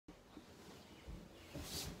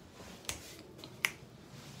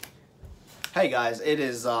Hey guys, it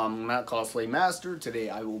is Matt Cosplay Master. Today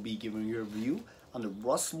I will be giving you a review on the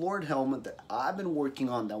Rust Lord helmet that I've been working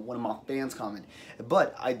on that one of my fans commented.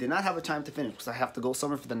 But I did not have a time to finish because I have to go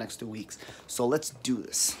somewhere for the next 2 weeks. So let's do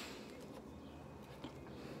this.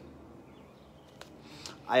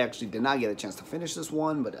 I actually did not get a chance to finish this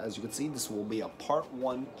one, but as you can see, this will be a part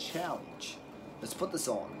 1 challenge. Let's put this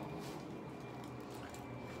on.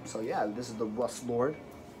 So yeah, this is the Rust Lord.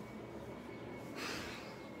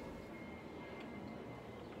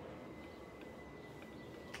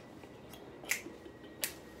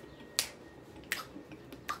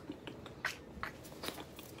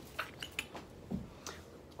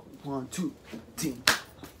 One, two, 17.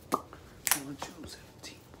 1, 2,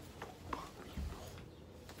 17.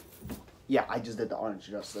 Yeah, I just did the orange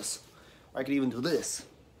justice. I could even do this.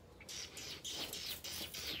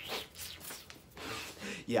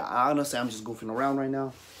 Yeah, honestly, I'm just goofing around right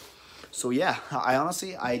now. So yeah,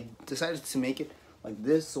 I decided to make it like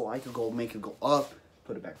this so I could make it go up,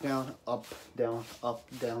 put it back down, up, down, up,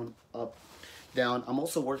 down, up, down. I'm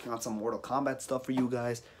also working on some Mortal Kombat stuff for you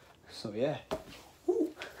guys. So yeah.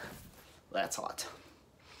 Woo. That's hot.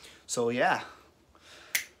 So yeah.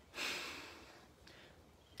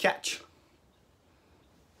 Catch.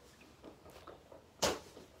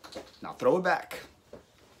 Now throw it back.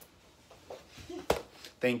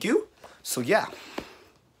 Thank you. So yeah.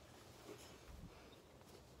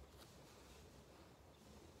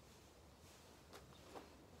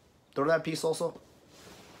 Throw that piece also.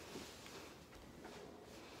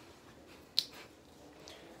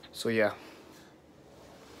 So yeah.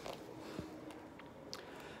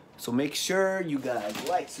 So make sure you guys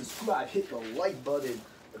like, subscribe, hit the like button.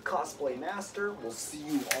 The Cosplay Master. We'll see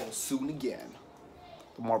you all soon again.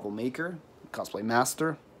 The Marvel Maker, Cosplay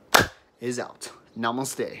Master, is out.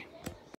 Namaste.